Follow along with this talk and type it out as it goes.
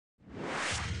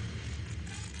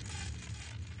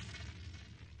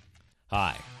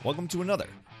Hi, welcome to another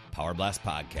Power Blast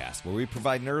podcast where we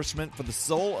provide nourishment for the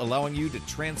soul, allowing you to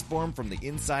transform from the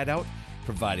inside out,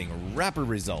 providing rapid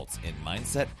results in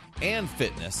mindset and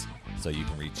fitness so you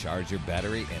can recharge your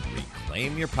battery and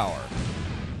reclaim your power.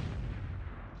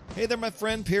 Hey there, my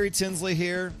friend, Perry Tinsley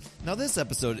here. Now this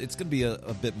episode, it's going to be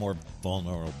a bit more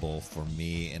vulnerable for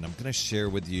me, and I'm going to share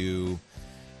with you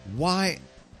why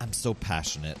I'm so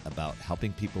passionate about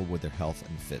helping people with their health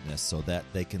and fitness so that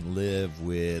they can live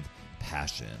with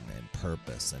passion and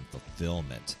purpose and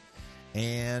fulfillment.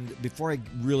 And before I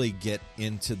really get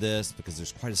into this, because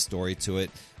there's quite a story to it,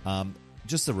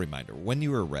 just a reminder, when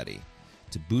you are ready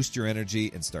to boost your energy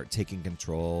and start taking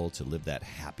control to live that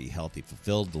happy, healthy,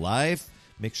 fulfilled life,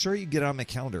 make sure you get on my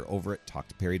calendar over at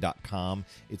talktoperry.com.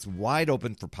 It's wide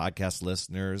open for podcast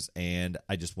listeners, and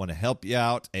I just want to help you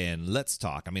out, and let's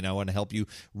talk. I want to help you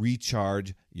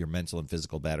recharge your mental and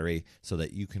physical battery so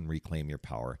that you can reclaim your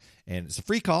power. And it's a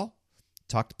free call.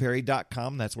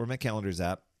 Talktoperry.com. That's where my calendar's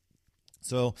at.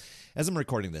 So as I'm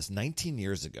recording this, 19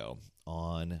 years ago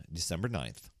on December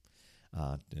 9th,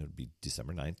 it would be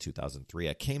December 9th, 2003,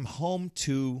 I came home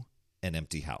to an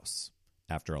empty house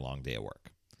after a long day of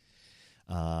work.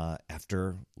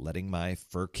 After letting my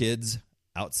fur kids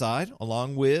outside,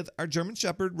 along with our German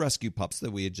Shepherd rescue pups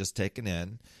that we had just taken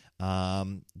in,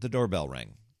 the doorbell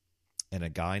rang. And a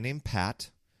guy named Pat,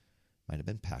 might have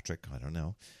been Patrick, I don't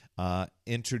know,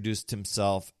 introduced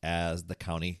himself as the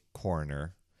county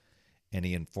coroner, and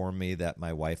he informed me that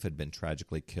my wife had been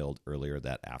tragically killed earlier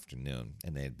that afternoon,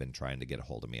 and they had been trying to get a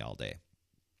hold of me all day.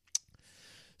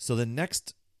 So the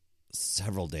next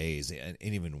several days and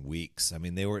even weeks,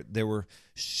 they were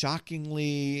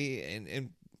shockingly, and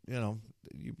you know,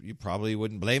 you probably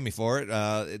wouldn't blame me for it.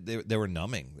 They were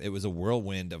numbing. It was a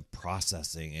whirlwind of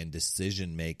processing and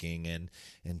decision making and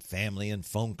family and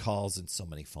phone calls, and so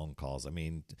many phone calls.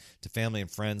 To family and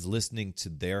friends, listening to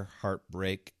their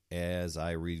heartbreak as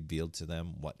I revealed to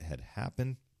them what had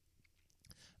happened.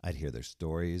 I'd hear their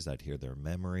stories. I'd hear their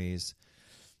memories.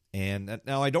 And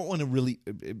now I don't want to really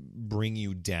bring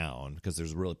you down because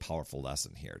there's a really powerful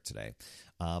lesson here today.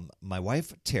 My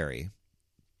wife, Terry,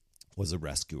 was a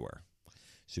rescuer.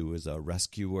 She was a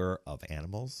rescuer of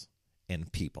animals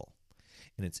and people.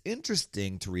 And it's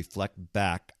interesting to reflect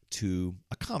back to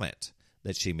a comment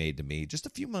that she made to me just a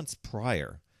few months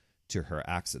prior to her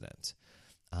accident.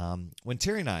 When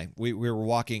Terry and I, we were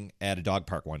walking at a dog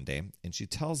park one day, and she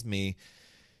tells me,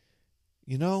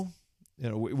 we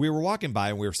were walking by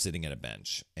and we were sitting at a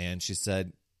bench, and she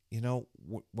said,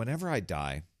 whenever I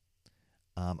die,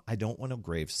 I don't want a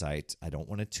gravesite. I don't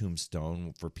want a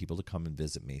tombstone for people to come and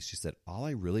visit me. She said, all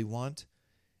I really want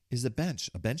is a bench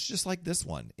just like this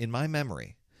one in my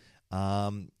memory,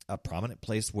 a prominent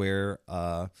place where,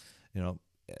 at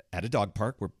a dog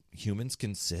park where humans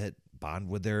can sit, bond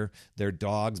with their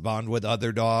dogs, bond with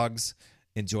other dogs,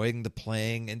 enjoying the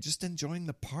playing and just enjoying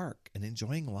the park and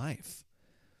enjoying life.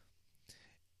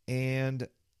 And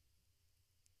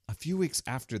a few weeks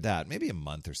after that, maybe a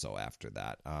month or so after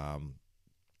that,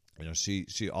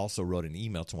 she also wrote an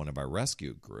email to one of our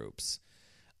rescue groups.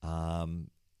 And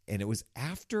it was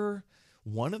after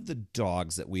one of the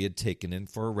dogs that we had taken in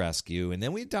for a rescue, and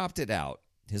then we adopted out.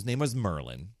 His name was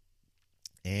Merlin,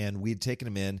 and we had taken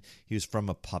him in. He was from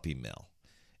a puppy mill.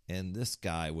 And this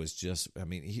guy was just,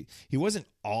 he wasn't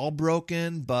all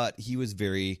broken, but he was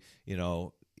very,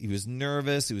 he was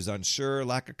nervous, he was unsure,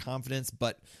 lack of confidence,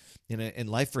 but in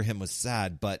life for him was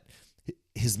sad, but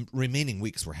his remaining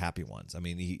weeks were happy ones.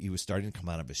 He was starting to come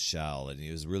out of his shell, and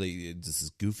he was really just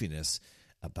this goofiness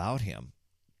about him.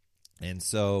 And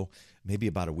so maybe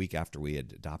about a week after we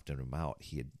had adopted him out,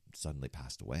 he had suddenly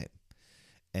passed away.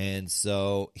 And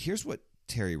so here's what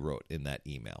Terry wrote in that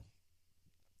email.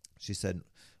 She said,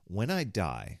 when I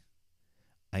die,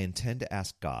 I intend to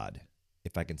ask God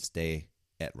if I can stay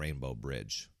at Rainbow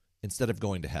Bridge instead of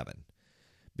going to heaven,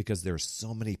 because there are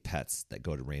so many pets that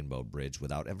go to Rainbow Bridge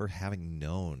without ever having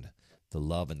known the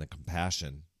love and the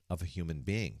compassion of a human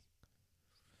being.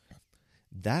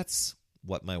 That's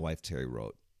what my wife Terry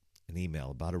wrote, an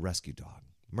email about a rescue dog,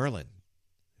 Merlin,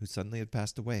 who suddenly had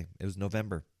passed away. It was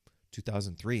November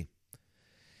 2003.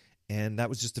 And that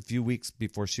was just a few weeks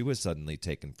before she was suddenly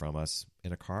taken from us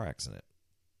in a car accident.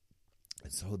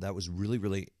 And so that was really,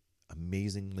 really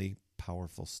amazingly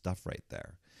powerful stuff right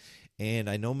there. And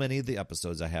I know many of the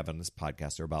episodes I have on this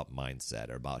podcast are about mindset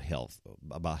or about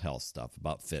health stuff,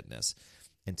 about fitness.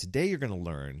 And today you're going to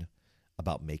learn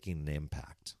about making an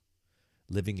impact,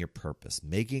 living your purpose,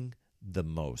 making the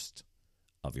most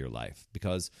of your life.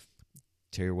 Because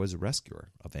Terry was a rescuer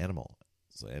of animals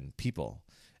and people.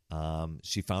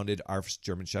 She founded our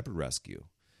German Shepherd Rescue.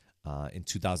 in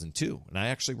 2002. And I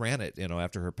actually ran it,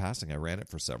 after her passing, I ran it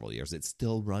for several years. It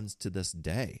still runs to this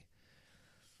day.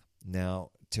 Now,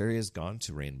 Terry has gone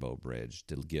to Rainbow Bridge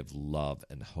to give love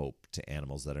and hope to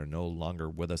animals that are no longer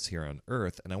with us here on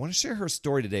Earth. And I want to share her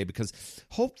story today because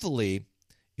hopefully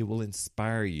it will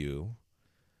inspire you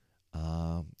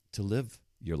to live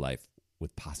your life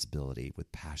with possibility,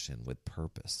 with passion, with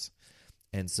purpose.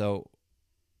 And so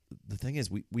the thing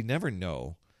is, we never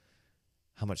know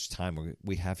how much time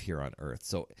we have here on Earth.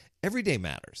 So every day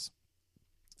matters.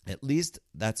 At least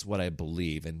that's what I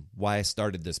believe and why I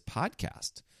started this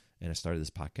podcast. And I started this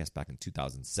podcast back in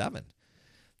 2007.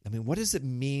 I mean, what does it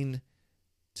mean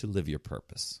to live your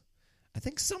purpose? I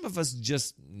think some of us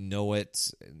just know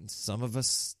it, and some of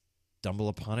us stumble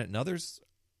upon it, and others,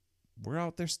 we're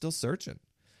out there still searching.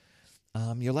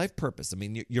 Your life purpose, I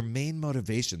mean, your main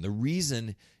motivation, the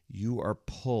reason you are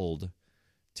pulled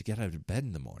to get out of bed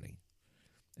in the morning.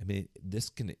 I mean, this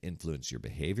can influence your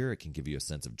behavior. It can give you a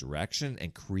sense of direction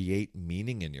and create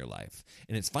meaning in your life.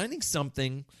 And it's finding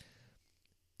something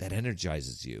that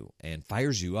energizes you and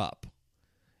fires you up.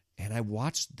 And I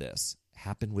watched this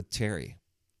happen with Terry.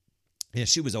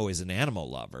 She was always an animal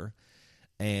lover.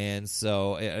 And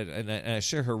so, and I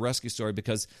share her rescue story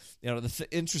because, the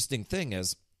interesting thing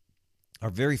is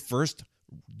our very first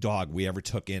dog we ever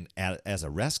took in as a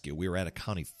rescue, we were at a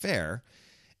county fair,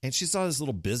 and she saw this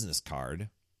little business card.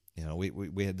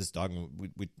 We had this dog,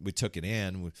 and we took it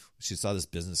in. She saw this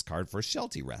business card for a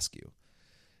Sheltie rescue.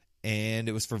 And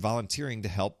it was for volunteering to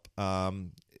help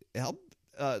them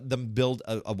build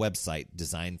a website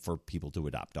designed for people to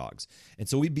adopt dogs. And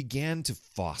so we began to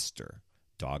foster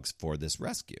dogs for this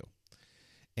rescue.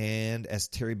 And as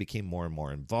Terry became more and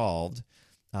more involved,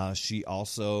 she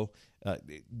also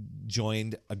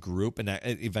joined a group and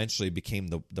eventually became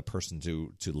the person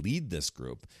to lead this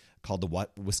group called the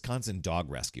Wisconsin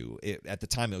Dog Rescue. At the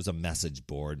time, it was a message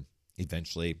board.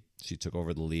 Eventually, she took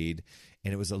over the lead,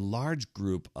 and it was a large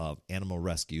group of animal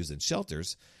rescues and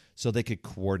shelters so they could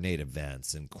coordinate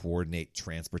events and coordinate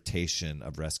transportation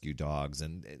of rescue dogs.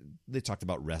 And they talked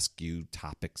about rescue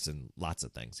topics and lots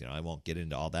of things. I won't get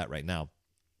into all that right now.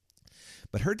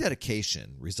 But her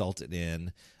dedication resulted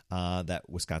in that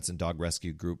Wisconsin Dog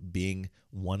Rescue Group being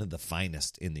one of the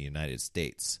finest in the United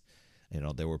States.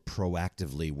 They were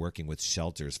proactively working with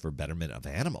shelters for betterment of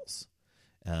animals.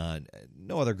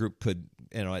 No other group could,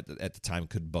 at the time,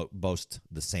 could boast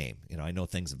the same. I know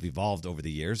things have evolved over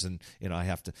the years, and I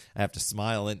have to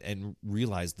smile and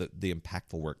realize the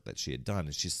impactful work that she had done,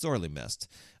 and she's sorely missed.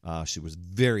 She was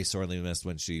very sorely missed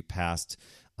when she passed,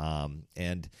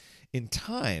 and in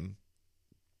time,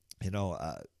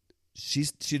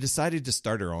 she decided to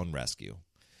start her own rescue.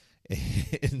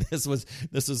 And this was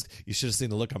you should have seen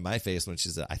the look on my face when she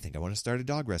said, "I think I want to start a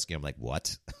dog rescue." I'm like,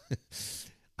 "What?"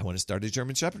 I want to start a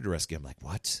German Shepherd rescue. I'm like,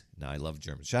 what? Now, I love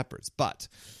German Shepherds, but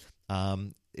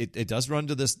it does run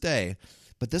to this day.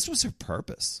 But this was her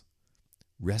purpose,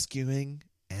 rescuing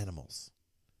animals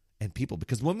and people.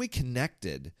 Because when we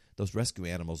connected those rescue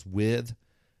animals with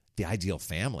the ideal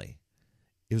family,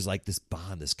 it was like this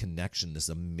bond, this connection, this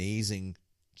amazing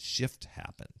shift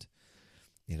happened.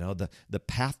 The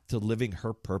path to living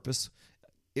her purpose,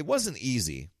 it wasn't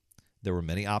easy. There were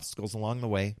many obstacles along the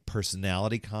way,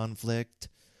 personality conflict,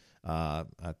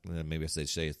 maybe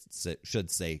I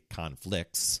should say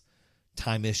conflicts,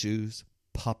 time issues,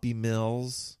 puppy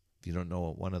mills. If you don't know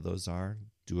what one of those are,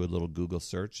 do a little Google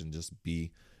search and just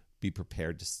be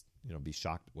prepared to be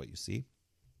shocked at what you see.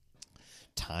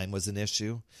 Time was an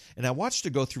issue, and I watched her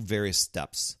go through various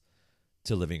steps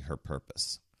to living her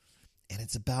purpose. And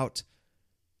it's about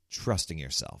trusting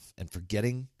yourself and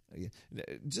forgetting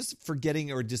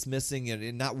or dismissing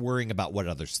and not worrying about what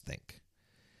others think.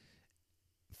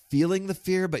 Feeling the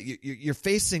fear, but you're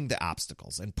facing the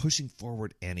obstacles and pushing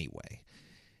forward anyway.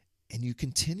 And you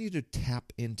continue to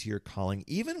tap into your calling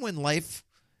even when life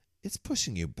is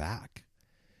pushing you back.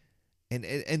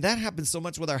 And that happens so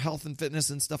much with our health and fitness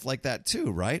and stuff like that too,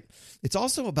 right? It's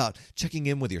also about checking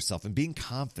in with yourself and being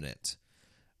confident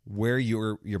where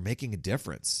you're making a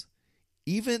difference,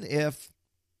 even if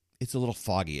it's a little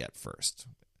foggy at first.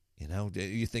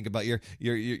 You think about your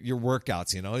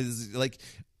workouts.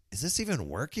 Is this even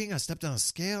working? I stepped on a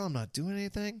scale. I'm not doing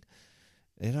anything.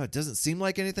 It doesn't seem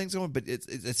like anything's going, but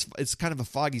it's kind of a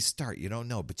foggy start. You don't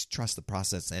know, but you trust the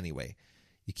process anyway.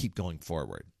 You keep going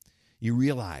forward. You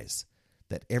realize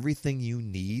that everything you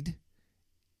need,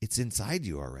 it's inside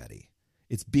you already.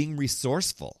 It's being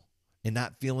resourceful and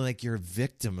not feeling like you're a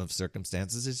victim of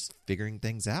circumstances. It's figuring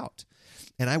things out.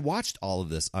 And I watched all of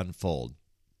this unfold,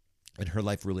 and her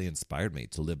life really inspired me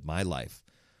to live my life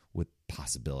with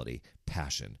possibility,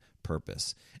 passion,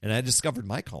 purpose. And I discovered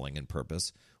my calling and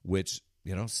purpose, which,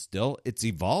 still it's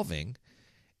evolving.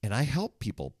 And I help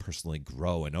people personally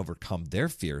grow and overcome their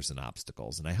fears and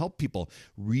obstacles. And I help people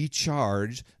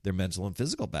recharge their mental and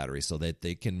physical battery so that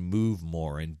they can move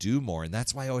more and do more. And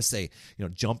that's why I always say,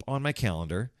 jump on my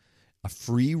calendar, a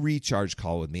free recharge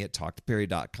call with me at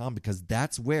talktoperry.com, because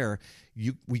that's where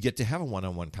we get to have a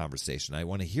one-on-one conversation. I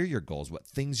want to hear your goals, what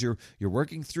things you're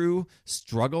working through,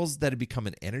 struggles that have become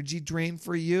an energy drain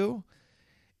for you.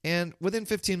 And within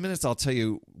 15 minutes, I'll tell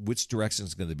you which direction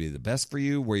is going to be the best for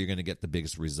you, where you're going to get the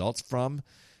biggest results from,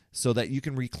 so that you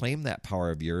can reclaim that power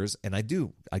of yours. And I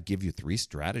give you 3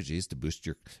 strategies to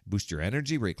boost your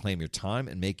energy, reclaim your time,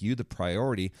 and make you the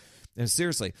priority. And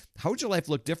seriously, how would your life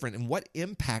look different, and what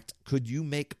impact could you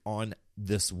make on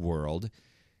this world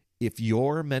if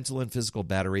your mental and physical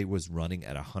battery was running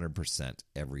at 100%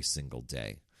 every single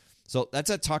day? So that's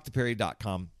at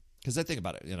talktoperry.com, because I think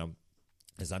about it,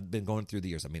 as I've been going through the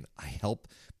years. I help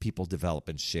people develop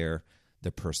and share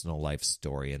their personal life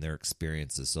story and their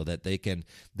experiences so that they can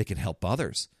help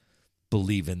others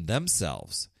believe in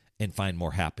themselves and find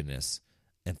more happiness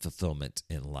and fulfillment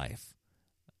in life.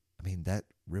 That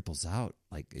ripples out.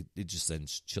 It just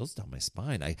sends chills down my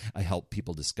spine. I help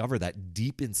people discover that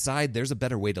deep inside there's a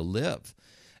better way to live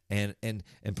and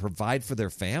provide for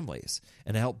their families.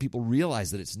 And I help people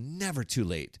realize that it's never too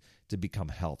late to become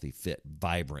healthy, fit,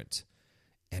 vibrant,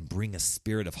 and bring a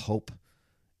spirit of hope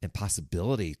and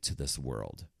possibility to this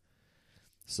world.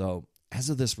 So as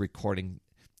of this recording,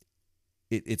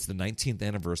 it's the 19th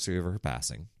anniversary of her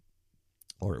passing,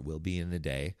 or it will be in a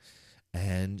day,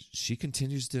 and she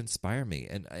continues to inspire me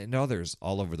and others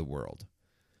all over the world.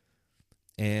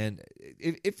 And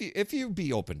if you'd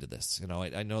be open to this,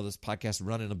 I know this podcast is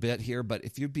running a bit here, but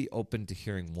if you'd be open to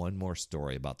hearing one more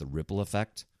story about the ripple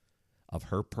effect of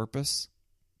her purpose.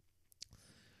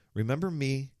 Remember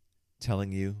me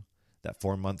telling you that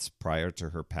 4 months prior to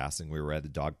her passing, we were at the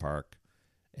dog park,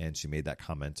 and she made that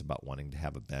comment about wanting to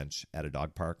have a bench at a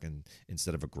dog park and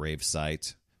instead of a grave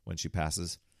site when she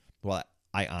passes? Well,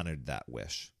 I honored that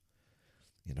wish.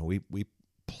 We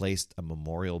placed a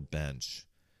memorial bench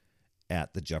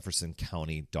at the Jefferson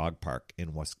County Dog Park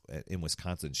in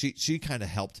Wisconsin. She kind of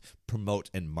helped promote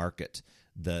and market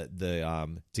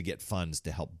the to get funds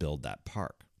to help build that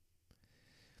park.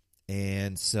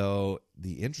 And so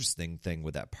the interesting thing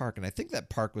with that park, and I think that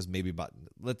park was maybe about,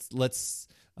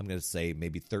 I'm going to say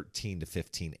maybe 13 to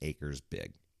 15 acres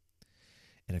big.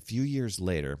 And a few years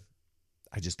later,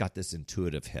 I just got this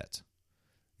intuitive hit.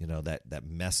 That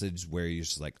message where you're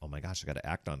just like, oh my gosh, I got to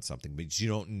act on something, but you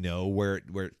don't know where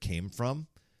it came from.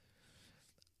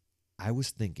 I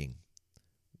was thinking,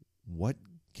 what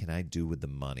can I do with the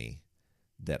money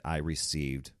that I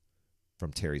received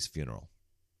from Terry's funeral?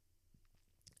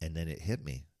 And then it hit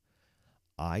me.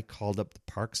 I called up the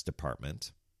parks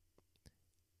department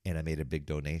and I made a big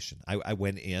donation. I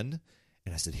went in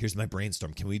and I said, here's my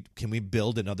brainstorm. Can we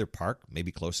build another park,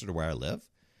 maybe closer to where I live?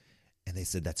 And they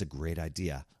said, that's a great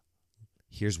idea.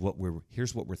 Here's what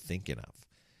we're thinking of.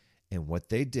 And what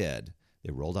they did,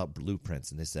 they rolled out blueprints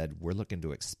and they said, we're looking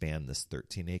to expand this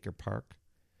 13-acre park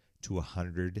to a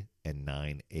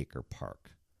 109-acre park.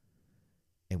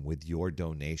 And with your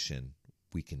donation,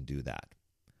 we can do that.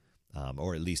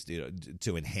 Or at least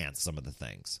to enhance some of the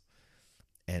things.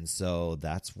 And so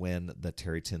that's when the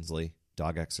Terry Tinsley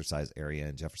dog exercise area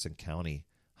in Jefferson County,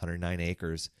 109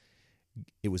 acres,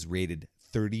 it was rated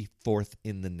 34th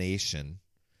in the nation,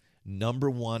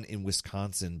 #1 in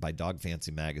Wisconsin by Dog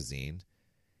Fancy magazine.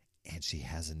 And she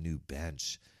has a new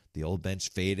bench. The old bench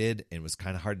faded and was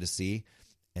kind of hard to see.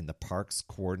 And the parks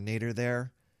coordinator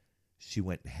there, she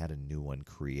went and had a new one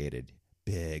created.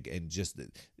 Big, and just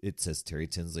it says Terry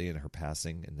Tinsley in her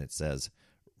passing, and it says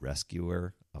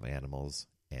rescuer of animals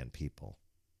and people.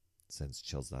 It sends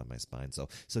chills down my spine. So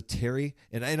Terry,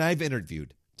 and I've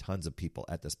interviewed tons of people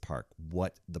at this park,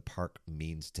 what the park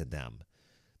means to them.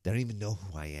 They don't even know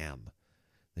who I am.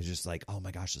 They're just like, oh my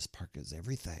gosh, this park is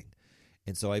everything.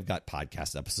 And so I've got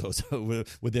podcast episodes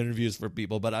with interviews for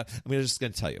people, but I'm just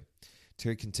going to tell you,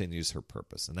 Terry continues her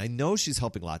purpose. And I know she's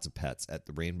helping lots of pets at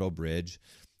the Rainbow Bridge.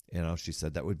 She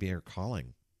said that would be her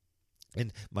calling.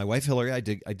 And my wife, Hillary, I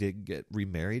did get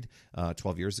remarried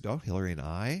 12 years ago. Hillary and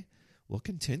I will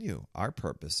continue our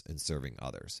purpose in serving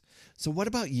others. So what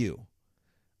about you?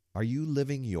 Are you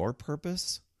living your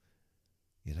purpose?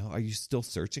 Are you still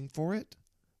searching for it?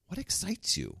 What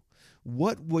excites you?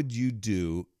 What would you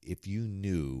do if you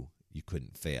knew you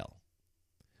couldn't fail?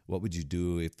 What would you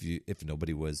do if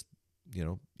nobody was,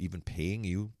 even paying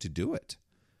you to do it?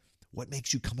 What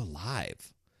makes you come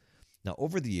alive? Now,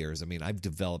 over the years, I've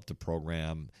developed a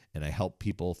program and I help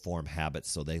people form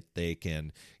habits so that they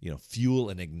can, fuel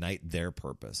and ignite their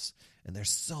purpose. And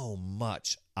there's so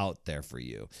much out there for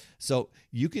you. So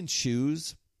you can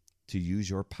choose to use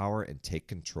your power and take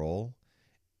control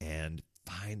and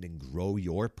find and grow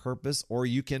your purpose, or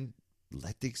you can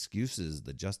let the excuses,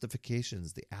 the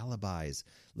justifications, the alibis,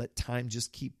 let time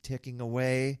just keep ticking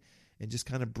away and just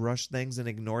kind of brush things and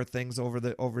ignore things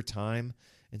over time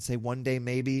and say one day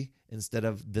maybe instead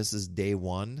of this is day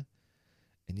one.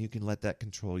 And you can let that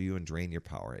control you and drain your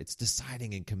power. It's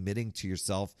deciding and committing to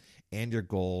yourself and your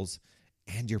goals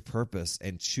and your purpose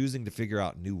and choosing to figure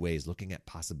out new ways, looking at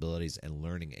possibilities and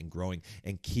learning and growing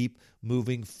and keep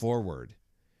moving forward.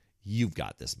 You've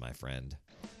got this, my friend.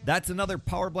 That's another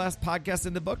Power Blast podcast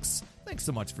in the books. Thanks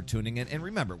so much for tuning in. And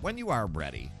remember, when you are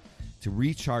ready to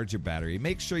recharge your battery,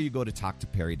 make sure you go to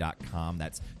talktoperry.com.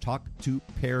 That's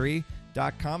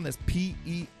talktoperry.com. That's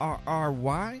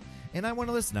Perry. And I want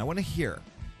to listen. I want to hear,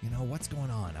 what's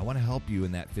going on. I want to help you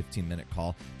in that 15-minute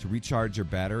call to recharge your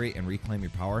battery and reclaim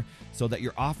your power so that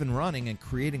you're off and running and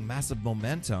creating massive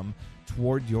momentum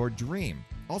toward your dream.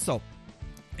 Also,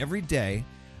 every day,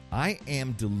 I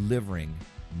am delivering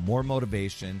more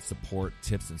motivation, support,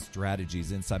 tips, and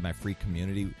strategies inside my free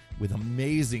community with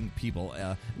amazing people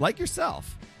like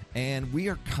yourself. And we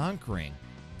are conquering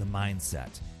the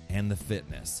mindset and the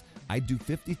fitness. I do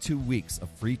 52 weeks of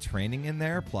free training in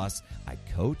there. Plus, I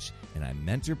coach and I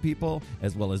mentor people,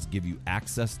 as well as give you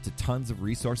access to tons of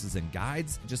resources and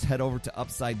guides. Just head over to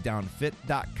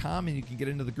UpsideDownFit.com and you can get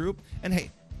into the group. And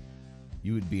hey,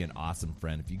 you would be an awesome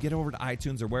friend if you get over to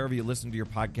iTunes or wherever you listen to your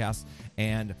podcast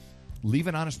and leave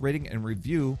an honest rating and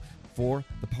review for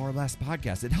the Power Blast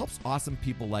podcast. It helps awesome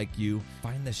people like you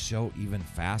find the show even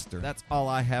faster. That's all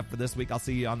I have for this week. I'll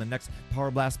see you on the next Power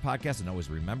Blast podcast. And always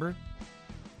remember,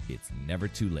 it's never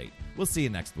too late. We'll see you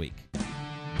next week.